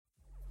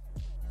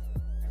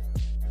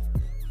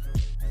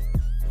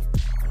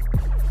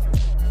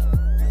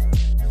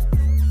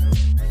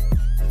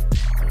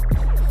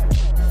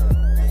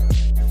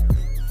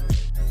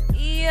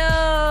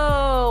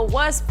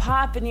What's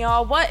poppin',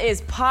 y'all? What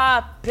is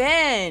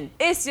poppin'?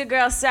 It's your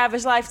girl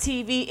Savage Life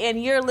TV,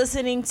 and you're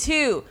listening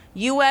to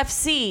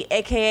UFC,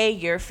 aka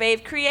Your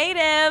Fave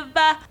Creative.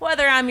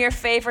 Whether I'm your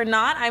fave or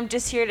not, I'm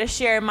just here to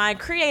share my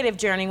creative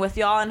journey with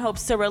y'all in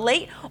hopes to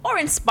relate or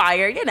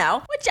inspire,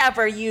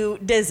 whichever you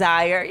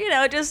desire,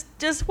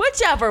 just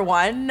whichever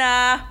one.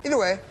 Either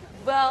way.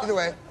 Well,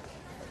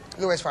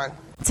 Either way's fine.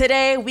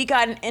 Today, we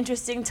got an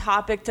interesting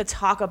topic to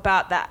talk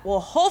about that will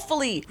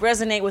hopefully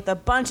resonate with a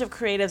bunch of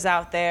creatives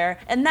out there,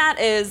 and that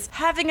is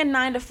having a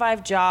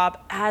 9-to-5 job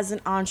as an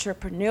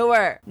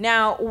entrepreneur.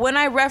 Now, when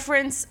I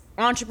reference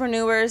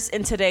entrepreneurs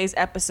in today's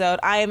episode,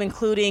 I am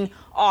including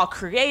all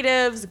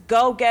creatives,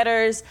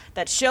 go-getters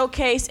that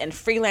showcase and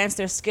freelance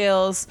their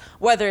skills,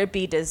 whether it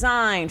be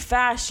design,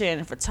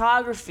 fashion,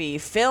 photography,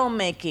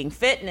 filmmaking,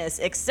 fitness,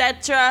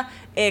 etc.,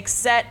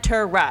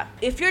 etc.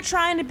 If you're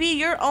trying to be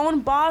your own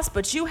boss,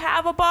 but you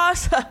have a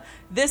boss,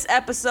 this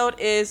episode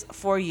is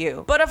for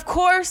you. But of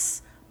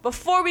course,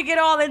 before we get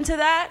all into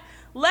that,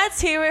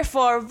 let's hear it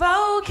for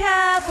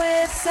Vocab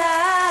with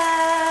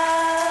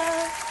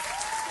Sav.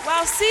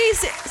 Wow, see,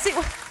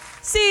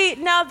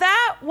 now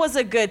that was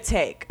a good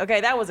take. Okay,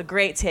 that was a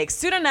great take.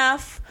 Soon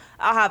enough,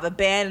 I'll have a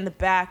band in the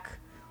back.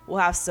 We'll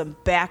have some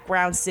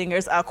background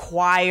singers, a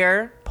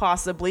choir,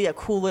 possibly a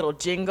cool little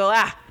jingle.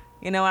 I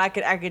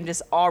can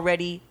just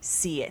already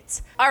see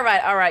it. All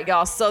right,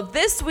 y'all. So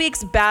this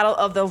week's battle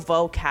of the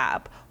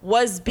vocab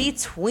was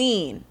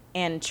between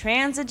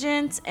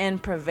intransigent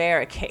and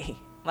prevaricate.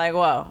 Like,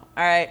 whoa, all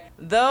right.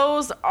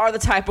 Those are the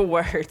type of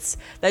words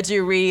that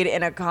you read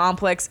in a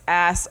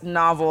complex-ass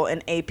novel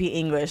in AP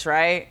English,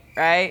 right?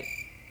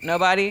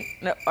 Nobody?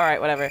 No. All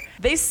right, whatever.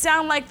 They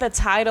sound like the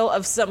title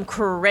of some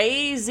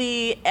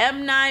crazy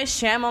M. Night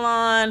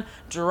Shyamalan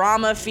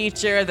drama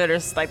feature that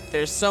is like,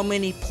 there's so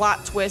many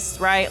plot twists,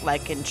 right?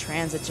 Like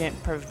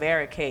intransigent,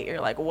 prevaricate.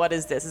 You're like, what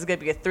is this? Is it going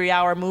to be a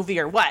 3-hour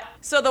movie or what?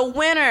 So the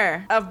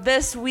winner of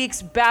this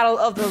week's Battle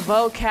of the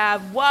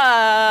Vocab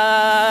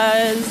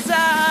was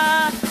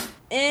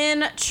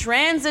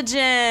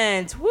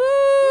intransigent.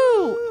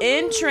 Woo!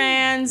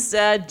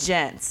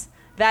 Intransigent.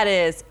 That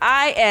is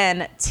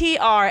intransigent.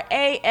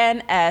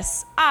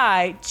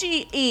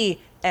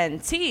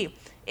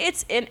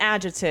 It's an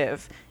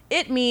adjective.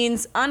 It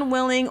means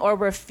unwilling or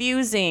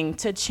refusing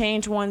to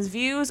change one's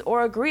views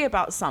or agree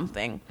about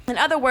something. In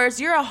other words,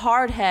 you're a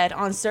hardhead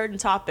on certain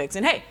topics.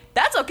 And hey,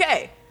 that's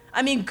okay.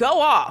 I mean, go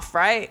off,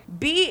 right?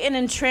 Be an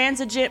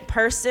intransigent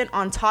person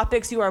on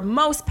topics you are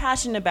most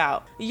passionate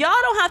about. Y'all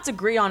don't have to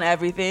agree on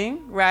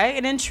everything, right?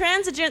 An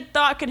intransigent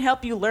thought can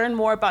help you learn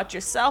more about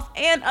yourself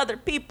and other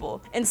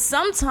people. And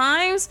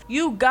sometimes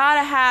you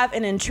gotta have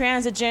an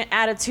intransigent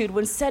attitude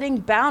when setting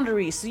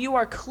boundaries so you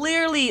are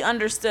clearly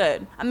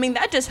understood. I mean,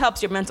 that just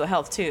helps your mental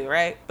health too,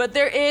 right? But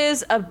there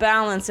is a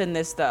balance in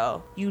this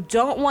though. You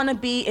don't wanna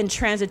be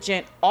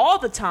intransigent all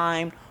the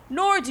time,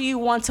 nor do you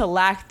want to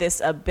lack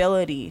this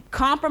ability.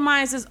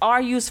 Compromises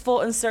are useful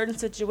in certain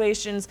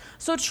situations,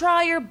 so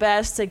try your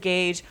best to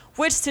gauge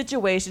which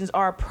situations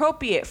are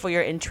appropriate for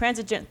your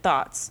intransigent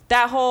thoughts.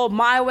 That whole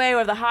my way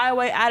or the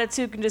highway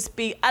attitude can just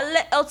be a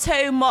little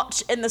too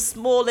much in the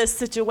smallest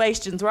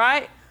situations,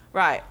 right?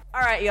 Right. All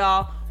right,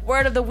 y'all.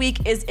 Word of the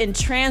week is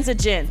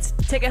intransigent.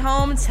 Take it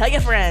home and tell your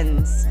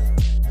friends.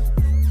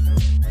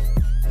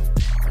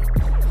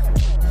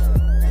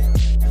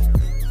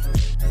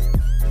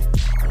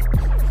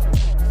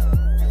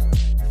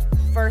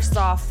 First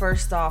off,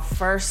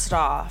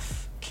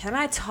 can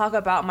I talk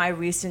about my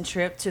recent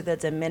trip to the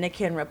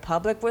Dominican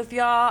Republic with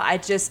y'all? I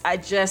just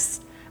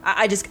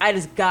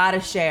gotta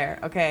share,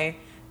 okay?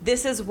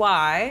 This is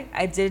why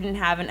I didn't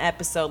have an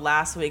episode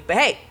last week, but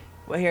hey,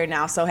 we're here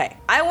now, so hey.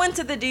 I went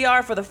to the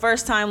DR for the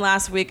first time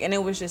last week, and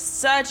it was just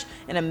such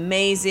an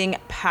amazing,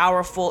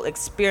 powerful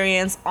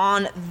experience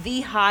on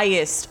the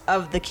highest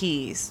of the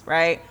keys,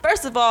 right?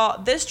 First of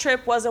all, this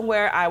trip wasn't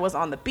where I was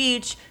on the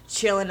beach,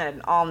 chilling at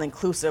an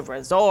all-inclusive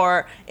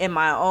resort in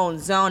my own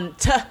zone.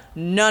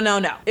 No.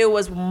 It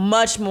was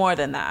much more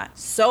than that.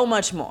 So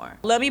much more.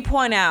 Let me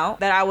point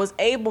out that I was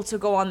able to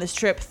go on this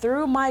trip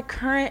through my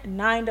current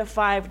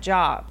 9-to-5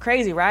 job.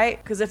 Crazy,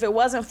 right? Because if it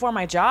wasn't for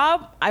my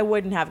job, I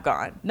wouldn't have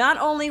gone. Not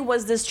only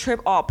was this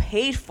trip all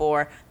paid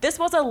for, this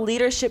was a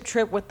leadership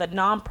trip with a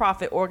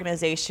nonprofit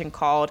organization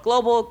called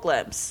Global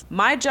Glimpse.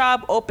 My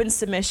job opened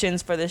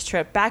submissions for this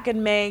trip back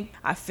in May.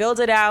 I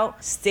filled it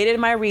out, stated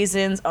my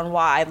reasons on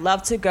why I'd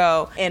love to go,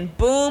 and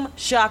boom,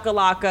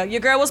 shakalaka,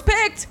 your girl was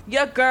picked.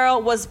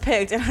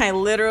 And I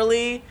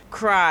literally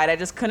cried. I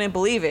just couldn't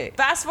believe it.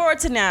 Fast forward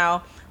to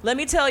now. Let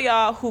me tell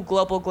y'all who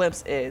Global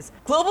Glimpse is.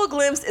 Global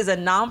Glimpse is a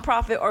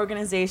nonprofit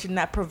organization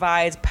that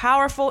provides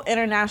powerful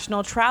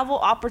international travel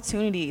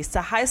opportunities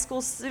to high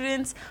school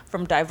students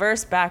from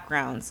diverse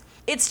backgrounds.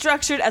 It's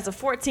structured as a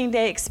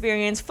 14-day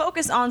experience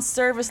focused on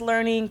service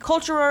learning,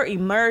 cultural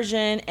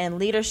immersion, and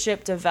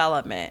leadership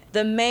development.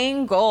 The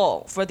main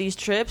goal for these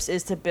trips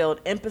is to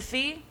build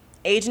empathy,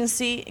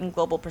 agency, and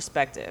global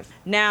perspective.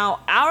 Now,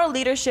 our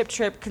leadership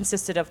trip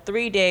consisted of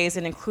 3 days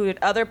and included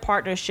other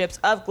partnerships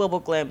of Global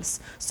Glimpse.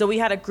 So we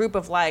had a group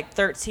of like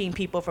 13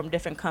 people from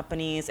different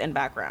companies and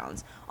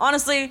backgrounds.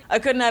 Honestly, I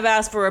couldn't have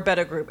asked for a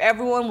better group.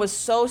 Everyone was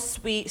so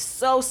sweet,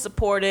 so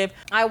supportive.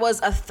 I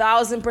was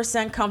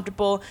 1,000%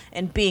 comfortable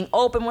in being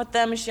open with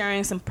them,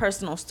 sharing some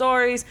personal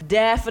stories,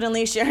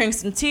 definitely sharing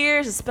some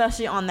tears,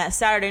 especially on that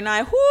Saturday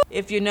night. Whoo!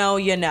 If you know,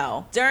 you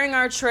know. During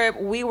our trip,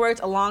 we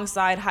worked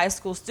alongside high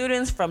school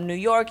students from New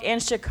York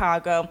and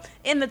Chicago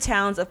in the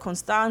towns of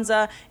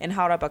Constanza and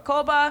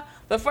Jarabacoa.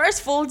 The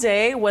first full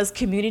day was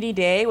Community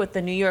Day with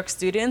the New York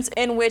students,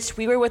 in which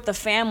we were with the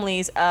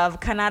families of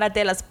Canara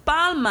de las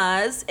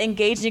Palmas,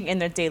 engaging in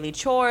their daily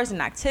chores and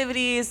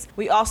activities.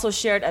 We also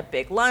shared a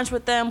big lunch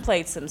with them,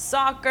 played some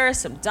soccer,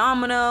 some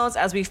dominoes,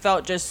 as we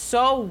felt just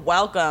so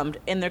welcomed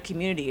in their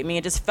community. I mean,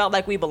 it just felt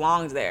like we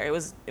belonged there. It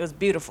was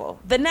beautiful.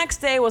 The next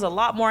day was a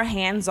lot more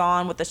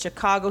hands-on with the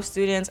Chicago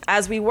students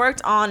as we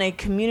worked on a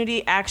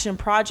community action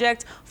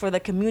project for the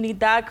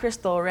Comunidad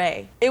Cristo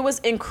Rey. It was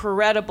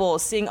incredible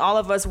seeing all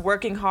of us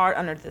working hard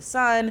under the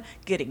sun,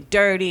 getting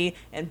dirty,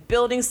 and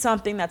building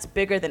something that's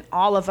bigger than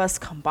all of us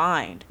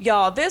combined.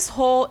 Y'all, this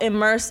whole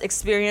immerse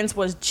experience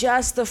was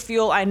just the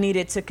fuel I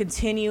needed to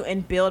continue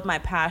and build my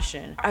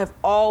passion. I've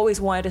always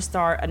wanted to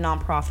start a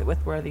nonprofit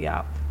with Worthy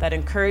Out that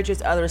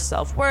encourages others'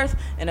 self-worth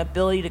and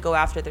ability to go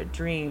after their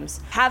dreams.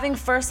 Having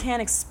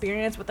firsthand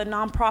experience with a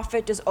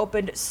nonprofit just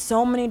opened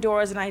so many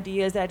doors and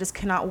ideas that I just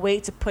cannot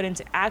wait to put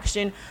into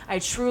action. I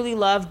truly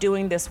love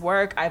doing this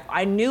work.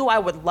 I knew I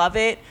would love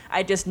it.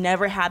 I just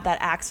never had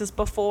that access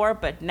before,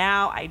 but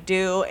now I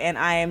do, and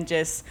I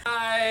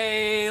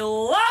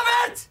love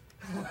it!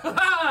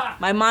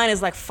 My mind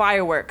is like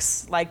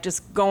fireworks, like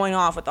just going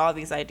off with all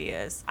these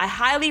ideas. I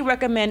highly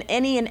recommend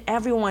any and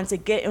everyone to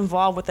get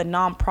involved with a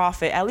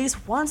nonprofit at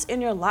least once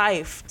in your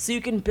life so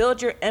you can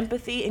build your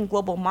empathy and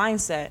global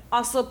mindset.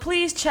 Also,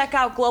 please check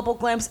out Global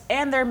Glimpse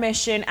and their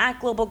mission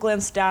at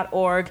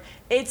globalglimpse.org.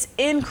 It's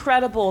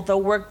incredible the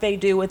work they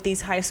do with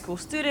these high school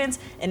students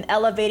and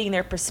elevating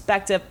their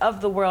perspective of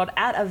the world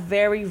at a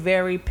very,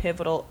 very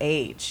pivotal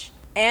age.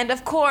 And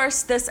of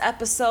course, this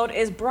episode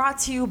is brought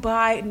to you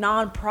by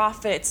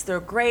nonprofits. They're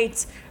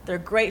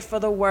great for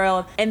the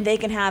world, and they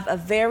can have a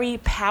very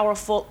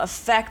powerful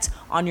effect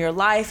on your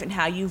life and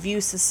how you view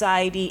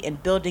society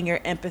and building your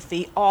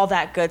empathy, all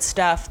that good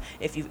stuff.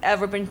 If you've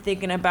ever been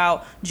thinking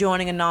about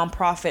joining a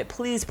nonprofit,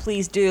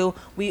 please do.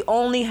 We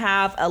only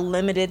have a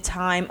limited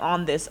time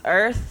on this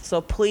earth,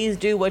 so please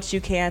do what you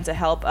can to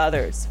help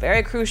others.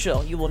 Very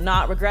crucial. You will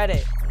not regret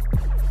it.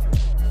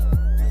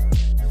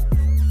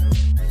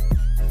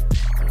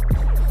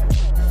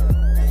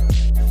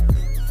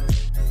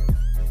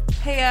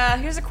 Hey,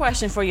 here's a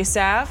question for you,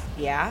 Sav.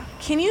 Yeah?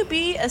 Can you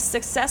be a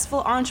successful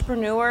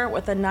entrepreneur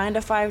with a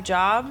 9-to-5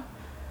 job?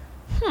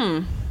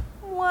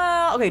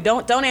 Well, okay,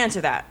 don't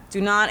answer that.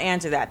 Do not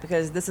answer that,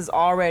 because this is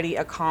already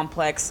a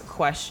complex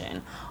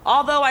question.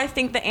 Although I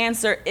think the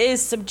answer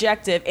is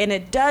subjective and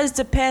it does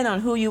depend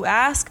on who you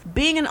ask,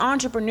 being an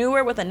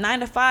entrepreneur with a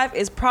 9-to-5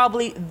 is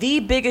probably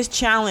the biggest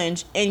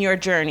challenge in your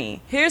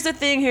journey. Here's the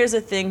thing,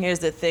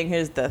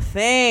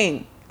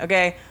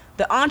 okay?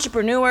 The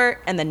entrepreneur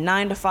and the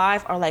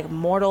 9-to-5 are like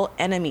mortal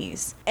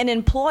enemies. An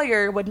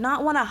employer would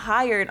not want to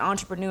hire an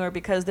entrepreneur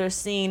because they're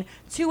seen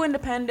too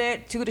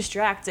independent, too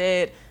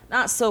distracted,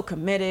 not so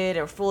committed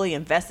or fully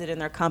invested in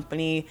their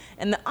company.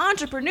 And the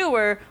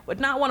entrepreneur would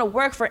not want to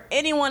work for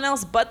anyone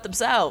else but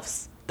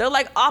themselves. They're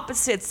like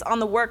opposites on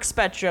the work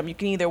spectrum. You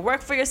can either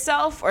work for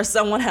yourself or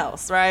someone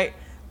else, right?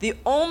 The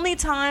only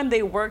time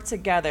they work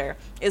together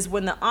is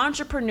when the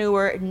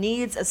entrepreneur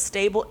needs a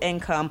stable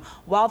income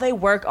while they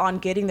work on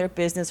getting their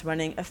business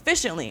running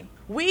efficiently.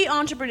 We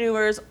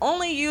entrepreneurs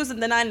only use the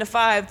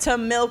 9-to-5 to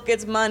milk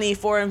its money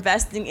for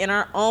investing in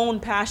our own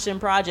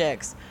passion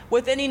projects.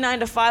 With any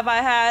 9-to-5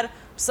 I had,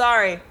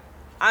 sorry,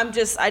 I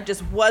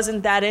just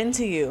wasn't that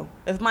into you.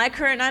 With my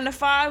current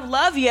 9-to-5,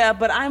 love ya,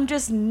 but I'm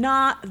just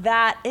not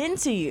that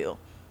into you.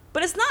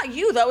 But it's not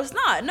you though, it's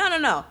not.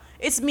 No.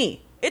 It's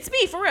me. It's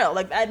me, for real.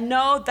 Like, I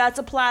know that's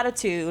a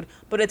platitude,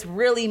 but it's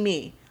really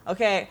me,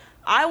 okay?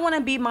 I want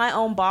to be my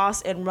own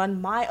boss and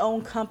run my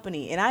own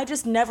company, and I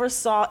just never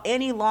saw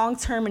any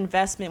long-term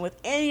investment with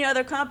any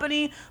other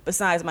company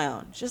besides my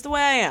own. It's just the way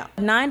I am.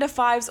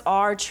 9-to-5s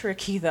are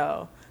tricky,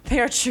 though.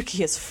 They are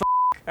tricky as f***,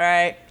 all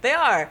right? They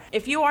are.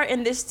 If you are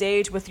in this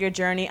stage with your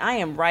journey, I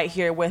am right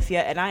here with you,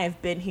 and I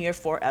have been here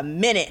for a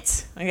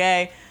minute,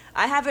 okay?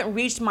 I haven't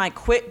reached my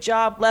quit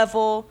job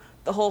level,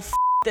 the whole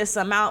this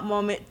amount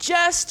moment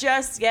just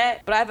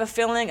yet, but I have a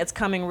feeling it's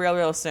coming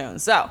real soon.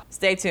 So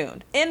stay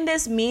tuned. In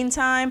this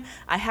meantime,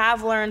 I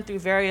have learned through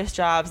various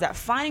jobs that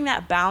finding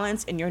that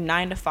balance in your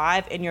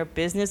 9-to-5 in your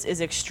business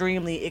is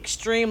extremely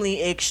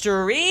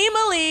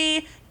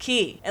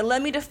key. And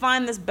let me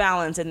define this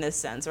balance in this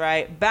sense,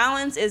 right?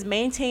 Balance is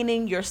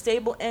maintaining your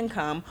stable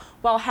income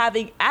while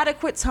having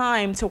adequate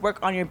time to work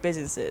on your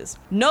businesses.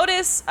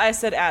 Notice I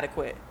said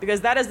adequate,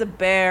 because that is the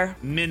bare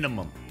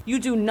minimum. You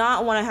do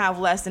not want to have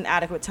less than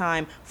adequate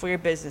time for your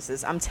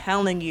businesses. I'm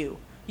telling you,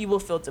 you will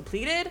feel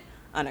depleted,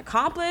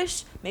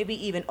 unaccomplished, maybe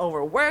even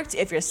overworked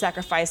if you're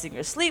sacrificing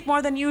your sleep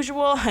more than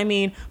usual. I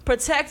mean,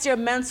 protect your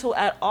mental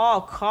at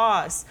all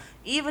costs.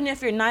 Even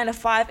if your 9 to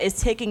 5 is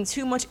taking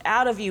too much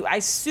out of you, I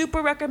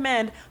super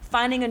recommend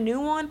finding a new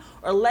one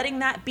or letting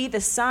that be the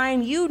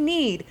sign you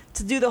need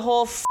to do the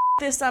whole "f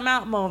this, I'm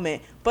out"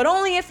 moment. But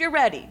only if you're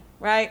ready,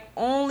 right?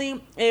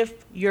 Only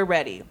if you're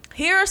ready.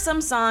 Here are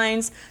some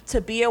signs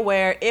to be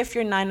aware if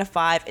your 9 to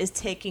 5 is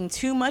taking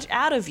too much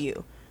out of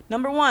you.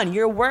 Number 1,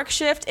 your work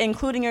shift,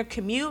 including your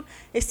commute,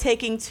 is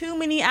taking too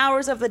many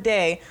hours of the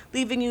day,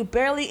 leaving you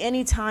barely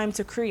any time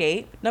to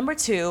create. Number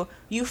 2,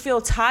 you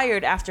feel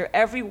tired after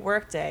every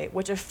workday,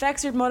 which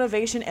affects your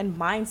motivation and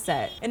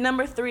mindset. And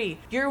number 3,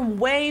 you're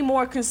way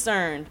more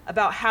concerned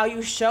about how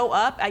you show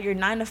up at your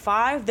 9 to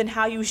 5 than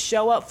how you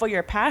show up for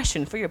your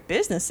passion, for your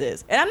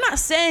businesses. And I'm not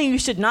saying you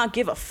should not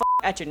give a f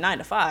at your 9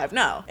 to 5,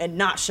 no, and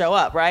not show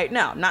up, right?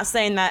 No, I'm not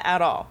saying that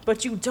at all.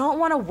 But you don't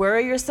want to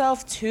worry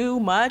yourself too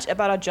much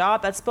about a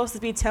job that's supposed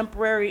to be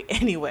temporary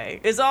anyway.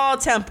 It's all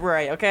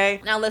temporary, okay?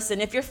 Now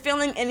listen, if you're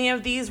feeling any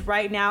of these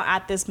right now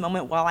at this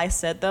moment while I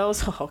said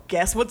those,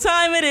 guess what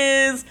time it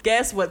is?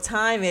 Guess what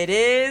time it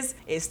is?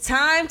 It's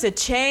time to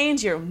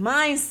change your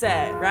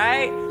mindset,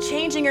 right?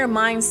 Changing your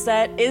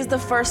mindset is the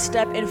first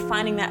step in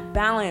finding that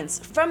balance.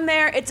 From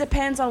there, it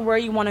depends on where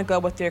you want to go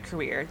with your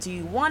career. Do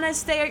you want to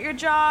stay at your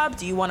job?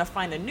 Do you want to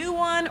find a new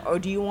one? Or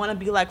do you want to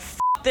be like, "F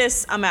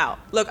this, I'm out"?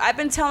 Look, I've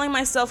been telling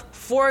myself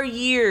for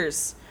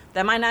years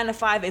that my 9 to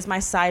 5 is my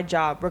side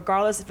job,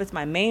 regardless if it's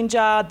my main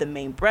job, the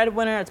main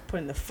breadwinner, it's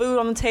putting the food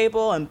on the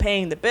table and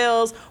paying the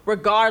bills.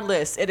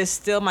 Regardless, it is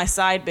still my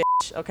side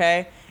bitch,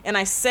 okay? And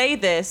I say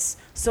this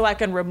so I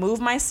can remove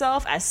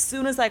myself as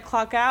soon as I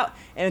clock out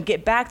and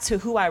get back to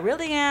who I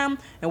really am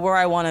and where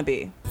I want to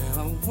be.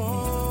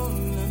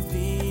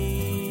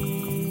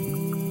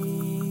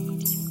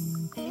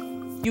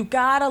 You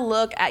gotta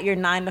look at your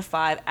 9 to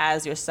 5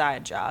 as your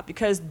side job,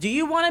 because do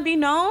you want to be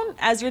known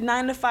as your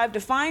 9 to 5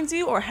 defines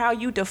you or how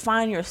you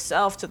define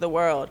yourself to the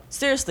world?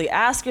 Seriously,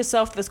 ask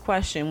yourself this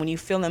question when you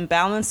feel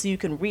imbalanced so you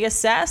can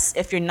reassess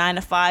if your 9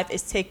 to 5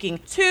 is taking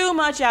too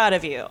much out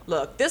of you.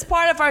 Look, this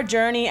part of our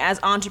journey as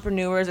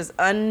entrepreneurs is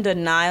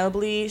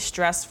undeniably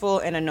stressful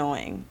and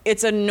annoying.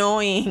 It's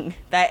annoying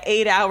that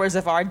 8 hours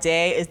of our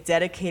day is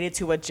dedicated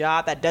to a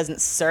job that doesn't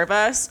serve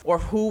us or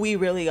who we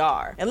really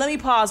are. And let me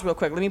pause real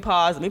quick. Let me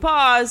pause.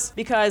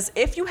 Because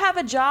if you have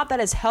a job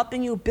that is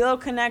helping you build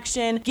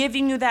connection,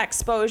 giving you that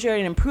exposure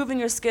and improving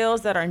your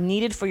skills that are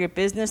needed for your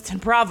business, then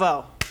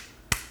bravo.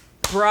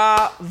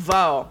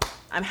 Bravo.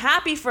 I'm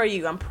happy for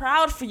you. I'm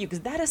proud for you, because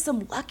that is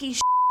some lucky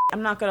shit.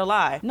 I'm not gonna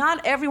lie.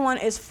 Not everyone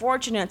is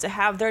fortunate to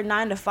have their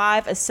 9 to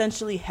 5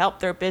 essentially help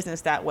their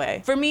business that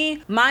way. For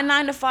me, my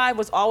 9 to 5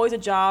 was always a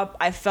job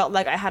I felt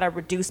like I had to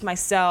reduce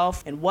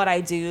myself and what I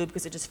do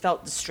because it just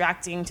felt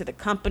distracting to the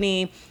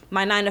company.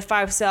 My 9 to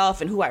 5 self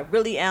and who I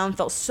really am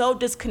felt so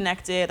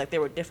disconnected, like they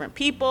were different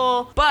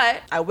people.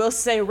 But I will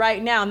say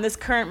right now, in this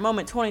current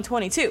moment,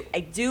 2022, I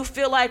do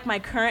feel like my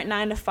current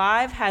 9 to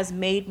 5 has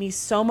made me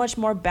so much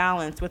more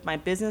balanced with my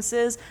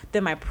businesses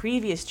than my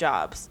previous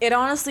jobs. It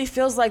honestly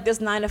feels like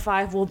this 9 to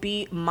 5 will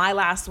be my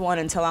last one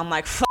until I'm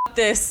like, "F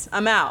this,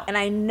 I'm out." And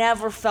I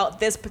never felt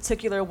this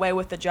particular way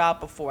with the job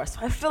before. So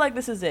I feel like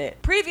this is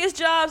it. Previous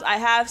jobs, I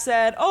have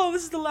said, "Oh,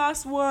 this is the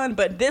last one."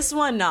 But this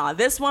one, nah.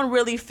 This one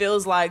really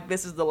feels like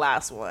this is the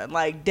last one.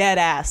 Like dead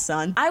ass,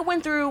 son. I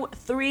went through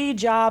 3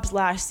 jobs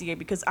last year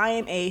because I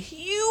am a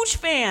huge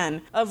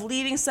fan of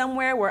leaving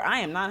somewhere where I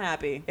am not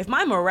happy. If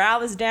my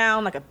morale is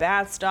down like a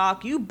bad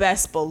stock, you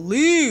best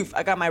believe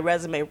I got my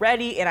resume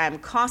ready and I'm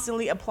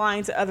constantly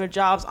applying to other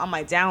jobs on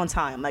my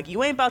downtime. Like,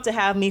 you ain't about to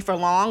have me for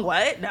long.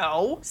 What?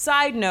 No.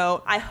 Side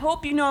note, I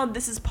hope you know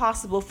this is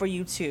possible for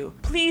you too.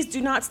 Please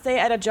do not stay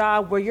at a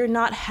job where you're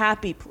not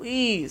happy.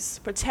 Please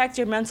protect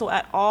your mental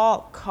at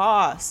all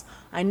costs.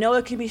 I know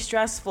it can be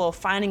stressful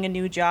finding a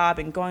new job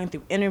and going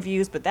through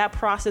interviews, but that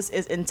process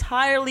is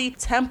entirely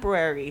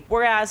temporary,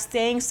 whereas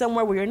staying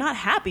somewhere where you're not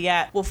happy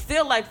at will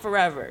feel like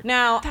forever.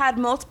 Now, I've had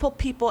multiple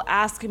people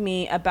ask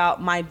me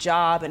about my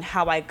job and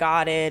how I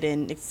got it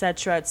and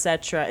etc.,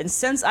 etc. And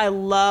since I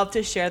love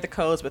to share the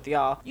codes with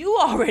y'all, you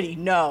already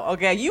know,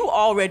 okay? You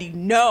already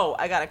know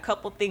I got a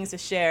couple things to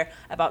share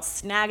about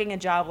snagging a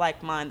job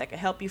like mine that can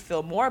help you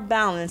feel more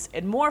balanced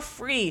and more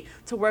free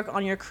to work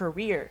on your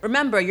career.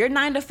 Remember, your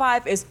 9 to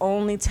 5 is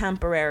only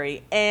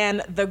temporary,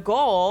 and the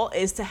goal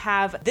is to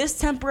have this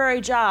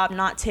temporary job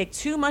not take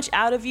too much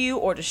out of you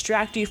or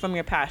distract you from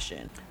your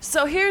passion.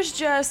 So here's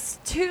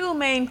just 2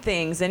 main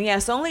things, and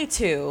yes, only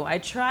 2. I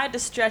tried to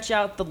stretch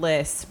out the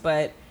list,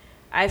 but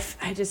I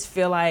just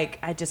feel like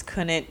I just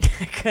couldn't do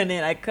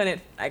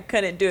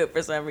it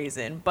for some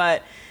reason.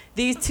 But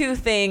these 2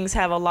 things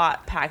have a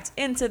lot packed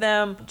into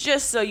them,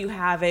 just so you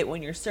have it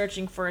when you're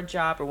searching for a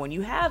job or when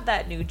you have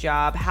that new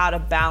job, how to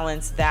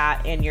balance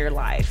that in your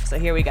life. So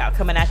here we go,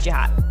 coming at you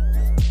hot.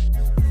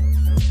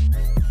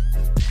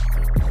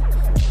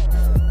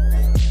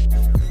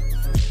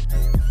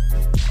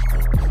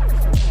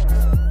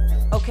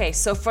 Okay, Okay,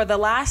 so for the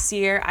last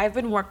year, I've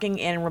been working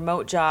in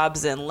remote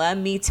jobs, and let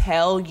me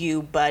tell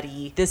you,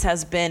 buddy, this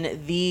has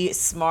been the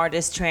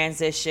smartest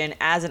transition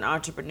as an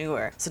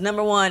entrepreneur. So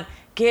number one,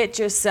 get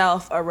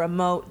yourself a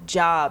remote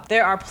job.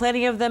 There are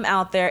plenty of them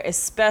out there,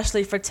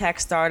 especially for tech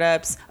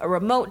startups. A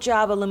remote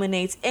job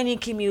eliminates any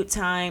commute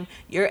time.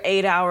 Your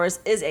 8 hours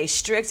is a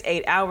strict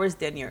 8 hours,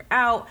 then you're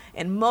out,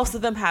 and most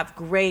of them have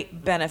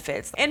great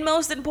benefits. And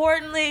most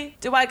importantly,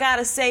 do I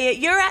gotta say it?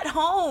 You're at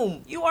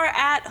home. You are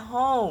at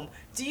home.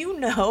 Do you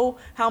know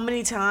how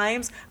many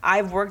times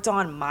I've worked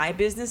on my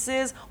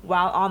businesses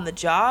while on the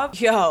job?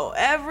 Yo,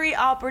 every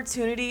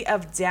opportunity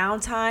of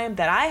downtime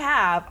that I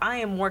have, I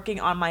am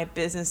working on my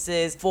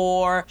businesses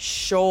for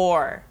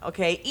sure.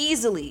 Okay,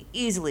 easily.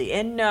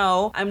 And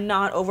no, I'm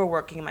not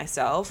overworking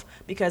myself,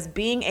 because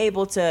being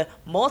able to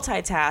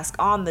multitask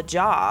on the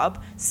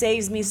job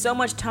saves me so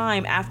much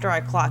time after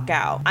I clock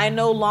out. I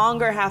no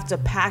longer have to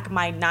pack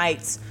my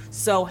nights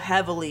so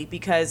heavily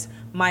because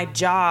my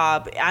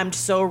job, I'm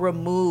so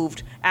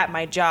removed at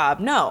my job.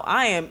 No,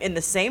 I am in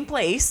the same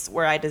place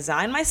where I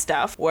design my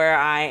stuff, where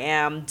I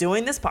am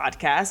doing this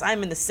podcast.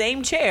 I'm in the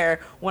same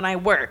chair when I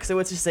work. So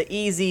it's just an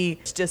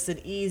easy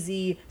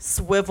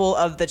swivel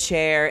of the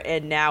chair,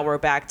 and now we're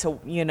back to,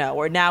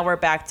 we're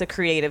back to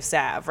creative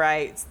Sav,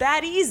 right? It's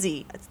that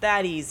easy.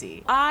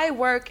 I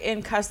work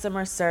in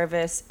customer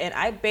service, and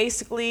I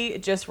basically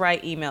just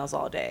write emails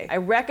all day. I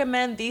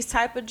recommend these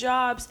type of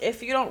jobs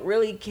if you don't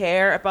really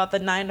care about the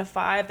 9 to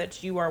 5 that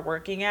you are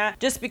working at,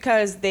 just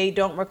because they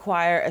don't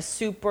require a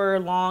super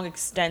long,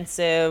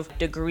 extensive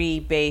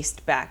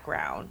degree-based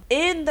background.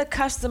 In the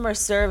customer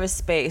service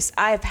space,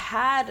 I've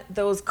had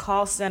those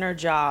call center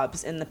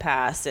jobs in the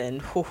past,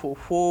 and they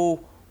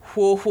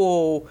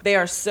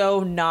are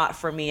so not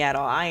for me at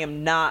all. I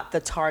am not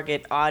the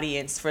target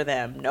audience for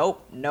them.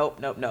 Nope.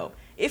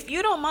 If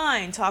you don't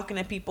mind talking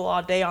to people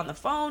all day on the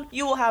phone,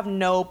 you will have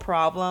no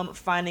problem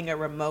finding a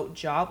remote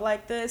job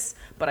like this.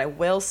 But I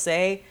will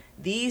say,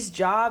 these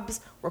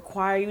jobs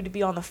require you to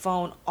be on the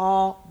phone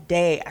all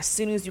day. As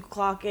soon as you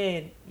clock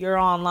in, you're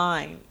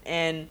online.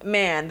 And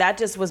man, that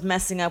just was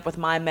messing up with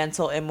my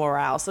mental and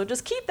morale. So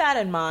just keep that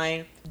in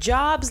mind.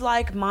 Jobs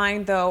like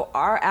mine, though,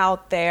 are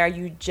out there.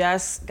 You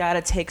just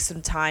gotta take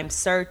some time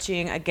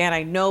searching. Again,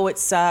 I know it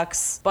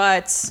sucks,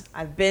 but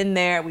I've been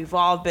there. We've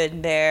all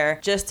been there.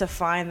 Just to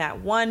find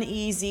that one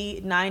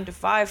easy 9 to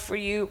 5 for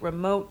you,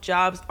 remote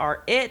jobs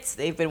are it.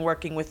 They've been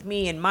working with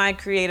me and my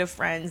creative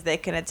friends. They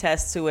can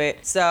attest to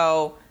it.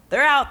 So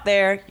they're out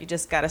there. You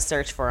just gotta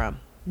search for them.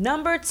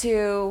 Number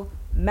 2,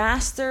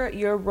 master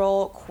your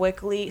role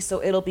quickly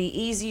so it'll be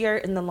easier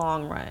in the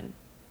long run.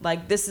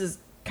 Like, this is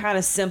kind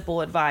of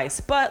simple advice,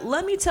 but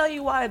let me tell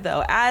you why,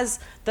 though. As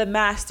the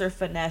master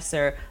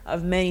finesser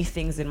of many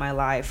things in my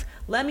life,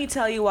 let me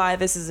tell you why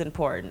this is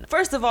important.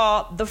 First of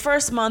all, the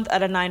first month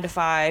at a 9 to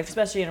 5,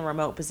 especially in a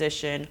remote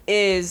position,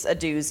 is a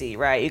doozy,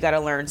 right? You got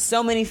to learn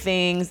so many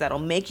things that'll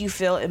make you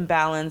feel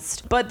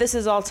imbalanced, but this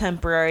is all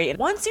temporary.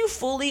 Once you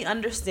fully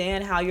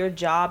understand how your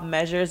job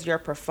measures your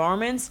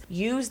performance,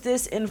 use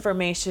this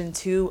information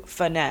to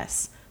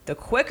finesse. The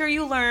quicker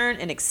you learn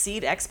and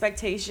exceed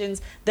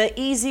expectations, the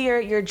easier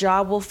your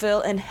job will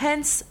feel, and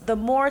hence the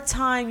more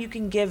time you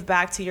can give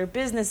back to your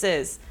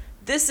businesses.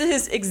 This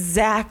is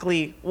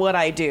exactly what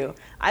I do.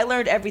 I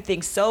learned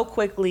everything so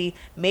quickly,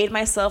 made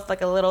myself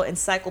like a little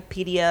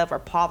encyclopedia of our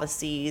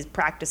policies,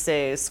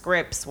 practices,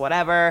 scripts,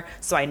 whatever,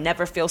 so I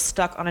never feel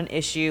stuck on an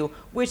issue,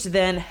 which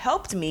then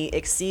helped me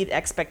exceed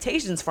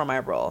expectations for my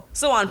role.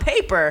 So on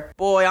paper,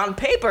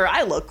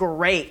 I look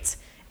great.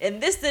 And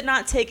this did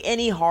not take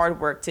any hard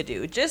work to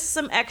do, just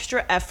some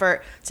extra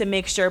effort to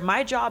make sure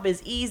my job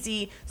is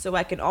easy so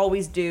I can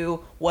always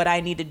do what I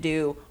need to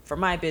do for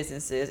my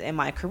businesses and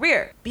my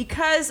career.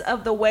 Because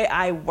of the way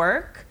I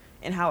work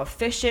and how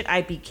efficient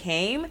I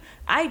became,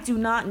 I do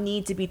not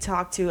need to be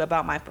talked to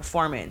about my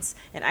performance,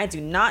 and I do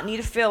not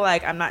need to feel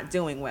like I'm not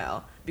doing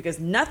well, because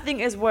nothing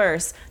is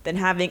worse than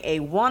having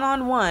a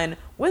one-on-one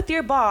with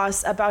your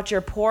boss about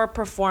your poor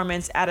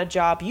performance at a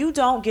job you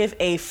don't give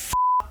a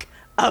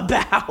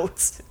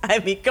about. I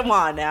mean, come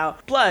on now.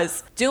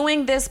 Plus,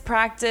 doing this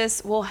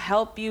practice will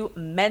help you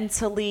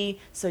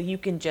mentally so you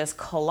can just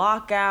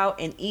clock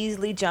out and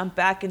easily jump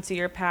back into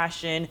your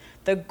passion.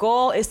 The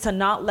goal is to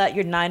not let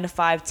your 9 to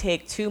 5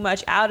 take too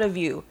much out of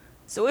you.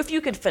 So if you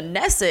can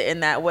finesse it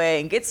in that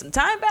way and get some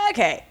time back,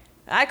 hey,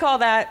 I call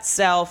that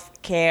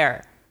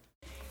self-care.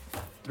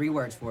 3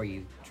 words for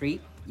you.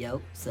 Treat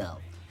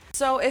yourself.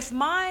 So if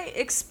my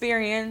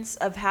experience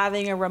of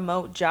having a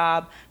remote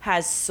job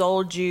has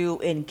sold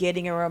you in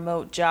getting a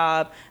remote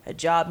job, a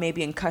job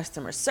maybe in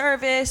customer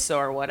service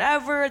or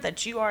whatever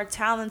that you are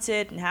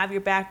talented and have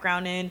your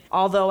background in,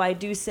 although I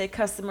do say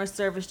customer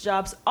service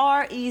jobs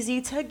are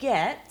easy to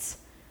get,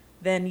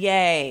 then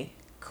yay,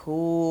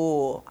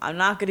 cool. I'm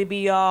not going to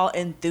be all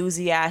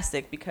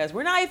enthusiastic because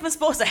we're not even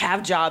supposed to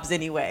have jobs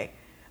anyway.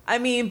 I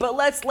mean, but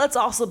let's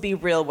also be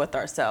real with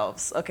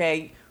ourselves,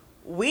 okay?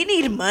 We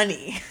need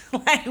money.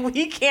 Like,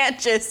 we can't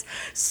just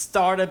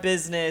start a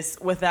business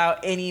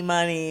without any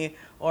money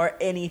or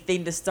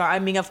anything to start. I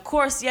mean, of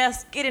course,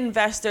 yes, get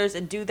investors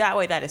and do that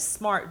way. That is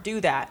smart.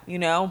 Do that,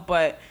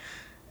 but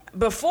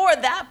before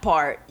that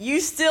part, you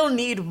still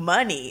need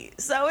money.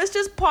 So it's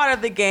just part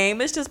of the game.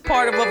 It's just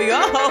part of what we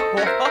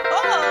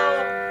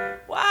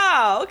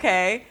wow,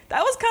 okay.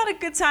 That was kind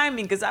of good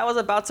timing because I was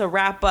about to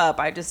wrap up.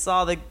 I just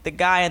saw the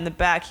guy in the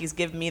back. He's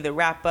giving me the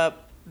wrap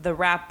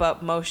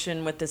up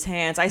motion with his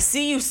hands. I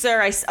see you,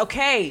 sir.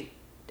 Okay.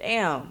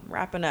 Damn,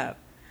 wrapping up.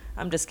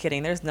 I'm just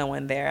kidding. There's no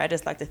one there. I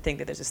just like to think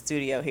that there's a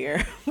studio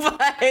here.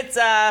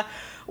 But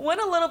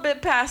went a little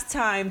bit past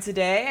time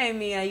today. I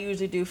mean, I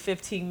usually do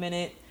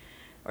 15-minute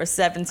or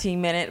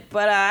 17-minute,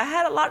 but I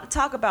had a lot to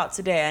talk about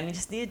today. I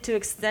just needed to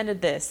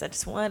extend this. I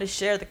just wanted to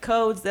share the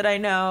codes that I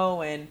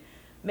know and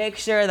make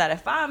sure that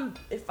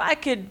if I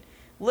could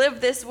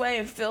live this way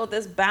and feel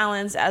this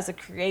balance as a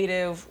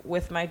creative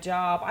with my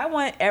job, I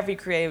want every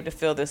creative to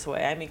feel this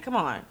way. I mean, come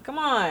on.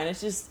 It's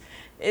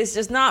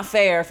just not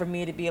fair for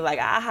me to be like,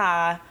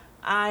 aha,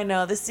 I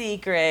know the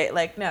secret.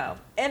 Like, no.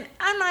 And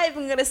I'm not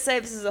even going to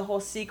say this is a whole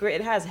secret.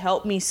 It has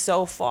helped me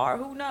so far.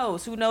 Who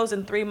knows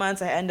in 3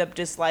 months I end up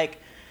just like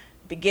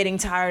getting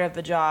tired of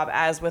the job,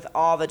 as with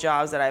all the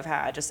jobs that I've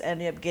had. Just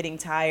ended up getting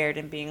tired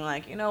and being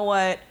like, you know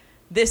what?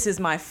 This is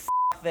my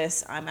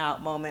this I'm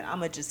out moment. I'm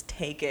going to just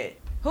take it.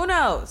 Who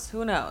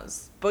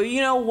knows? But you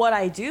know what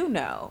I do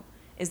know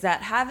is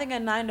that having a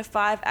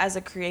 9-to-5 as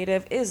a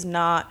creative is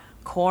not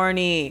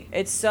corny.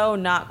 It's so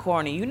not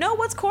corny. You know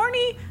what's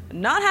corny?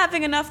 Not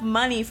having enough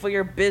money for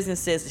your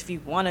businesses if you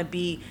want to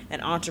be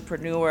an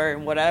entrepreneur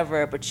and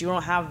whatever, but you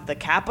don't have the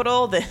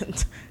capital, then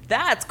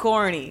that's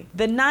corny.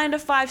 The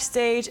 9-to-5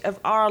 stage of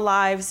our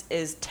lives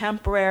is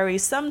temporary,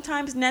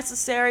 sometimes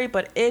necessary,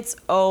 but it's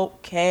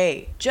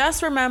okay.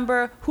 Just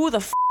remember who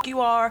the you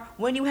are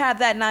when you have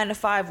that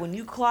 9-to-5. When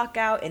you clock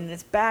out and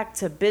it's back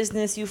to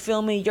business, you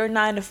feel me? Your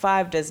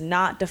 9-to-5 does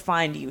not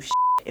define you.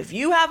 If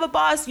you have a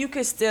boss, you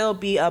can still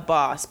be a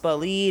boss.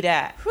 Believe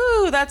that.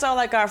 Whew, that's all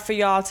I got for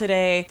y'all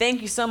today.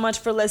 Thank you so much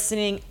for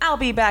listening. I'll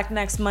be back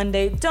next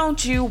Monday.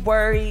 Don't you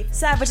worry.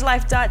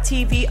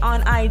 SavageLife.tv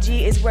on IG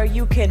is where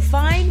you can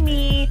find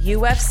me.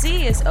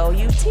 UFC is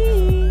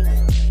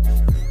OUT.